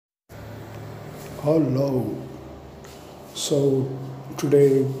Hello. So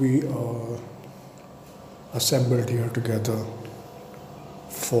today we are assembled here together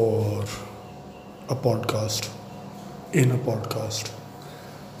for a podcast, in a podcast,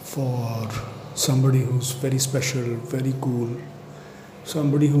 for somebody who's very special, very cool,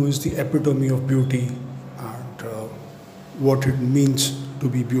 somebody who is the epitome of beauty and what it means to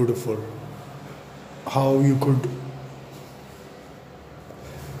be beautiful, how you could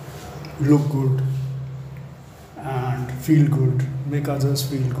look good and feel good, make others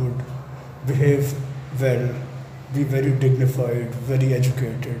feel good, behave well, be very dignified, very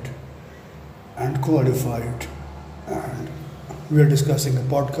educated, and qualified. And we are discussing a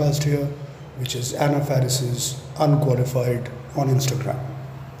podcast here, which is Faris's Unqualified on Instagram.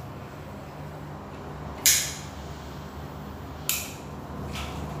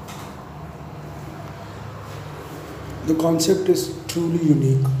 The concept is truly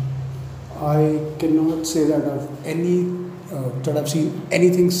unique. I cannot say that I've seen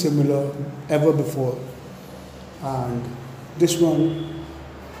anything similar ever before, and this one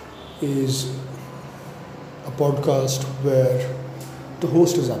is a podcast where the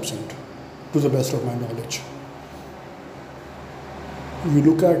host is absent, to the best of my knowledge. You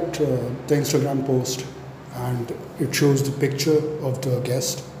look at the Instagram post, and it shows the picture of the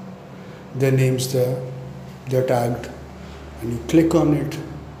guest, their names there, they're tagged, and you click on it.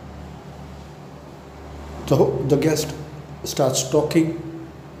 The guest starts talking,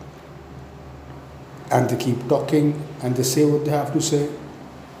 and they keep talking, and they say what they have to say,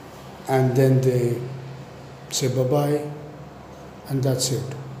 and then they say bye bye, and that's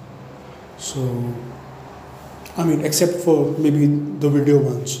it. So, except for maybe the video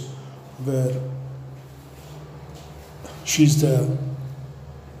ones where she's there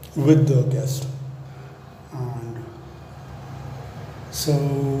with the guest, and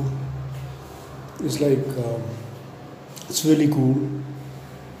so it's like it's really cool,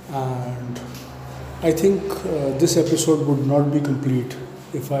 and I think this episode would not be complete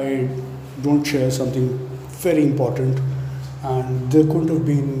if I don't share something very important, and there couldn't have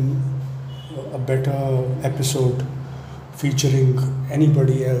been a better episode featuring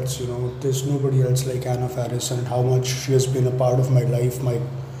anybody else. There's nobody else like Faris, and how much she has been a part of my life,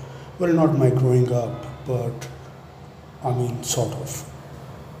 not my growing up, but sort of.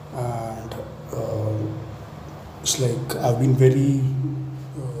 And it's like I've been very,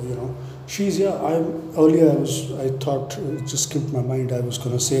 she's, yeah, I thought, it just skipped my mind, I was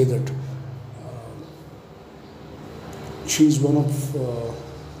going to say that she's one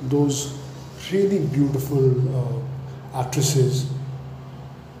of those really beautiful actresses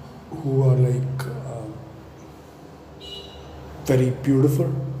who are very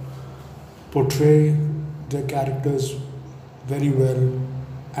beautiful, portray their characters very well,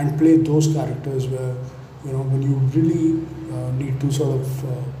 and play those characters where, when you really need to sort of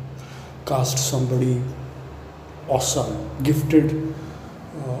cast somebody awesome, gifted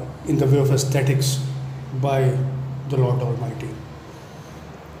in the way of aesthetics by the Lord Almighty.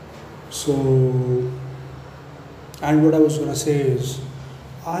 So, and what I was going to say is,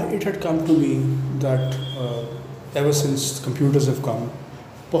 it had come to me that ever since computers have come,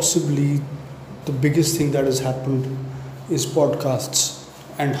 possibly the biggest thing that has happened is podcasts,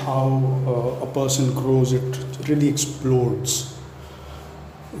 and how a person grows, it really explodes.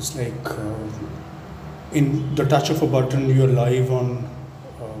 It's like in the touch of a button, you're live on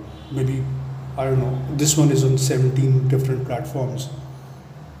maybe, I don't know, this one is on 17 different platforms.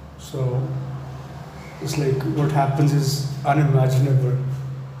 So it's like what happens is unimaginable.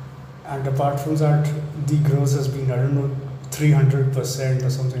 And apart from that, the growth has been, 300% or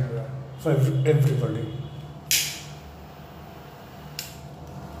something like that for everybody.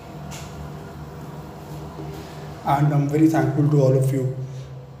 And I'm very thankful to all of you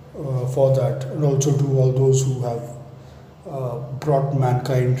for that, and also to all those who have brought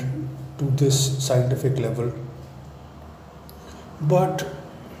mankind to this scientific level. But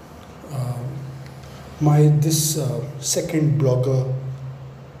my this second blog,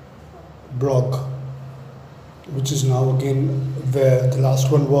 which is now again where the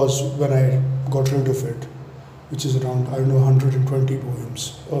last one was when I got rid of it, which is around 120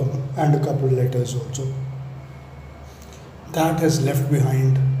 poems and a couple of letters also. That has left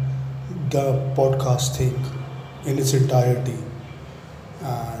behind the podcast thing in its entirety.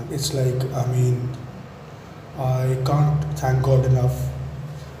 And it's like, I can't thank God enough.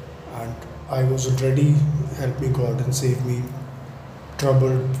 And I was already, help me God and save me,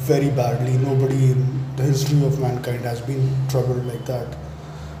 troubled very badly. Nobody in the history of mankind has been troubled like that.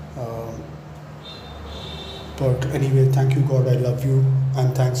 But anyway, thank you God, I love you,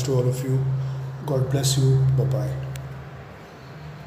 and thanks to all of you. God bless you. Bye bye.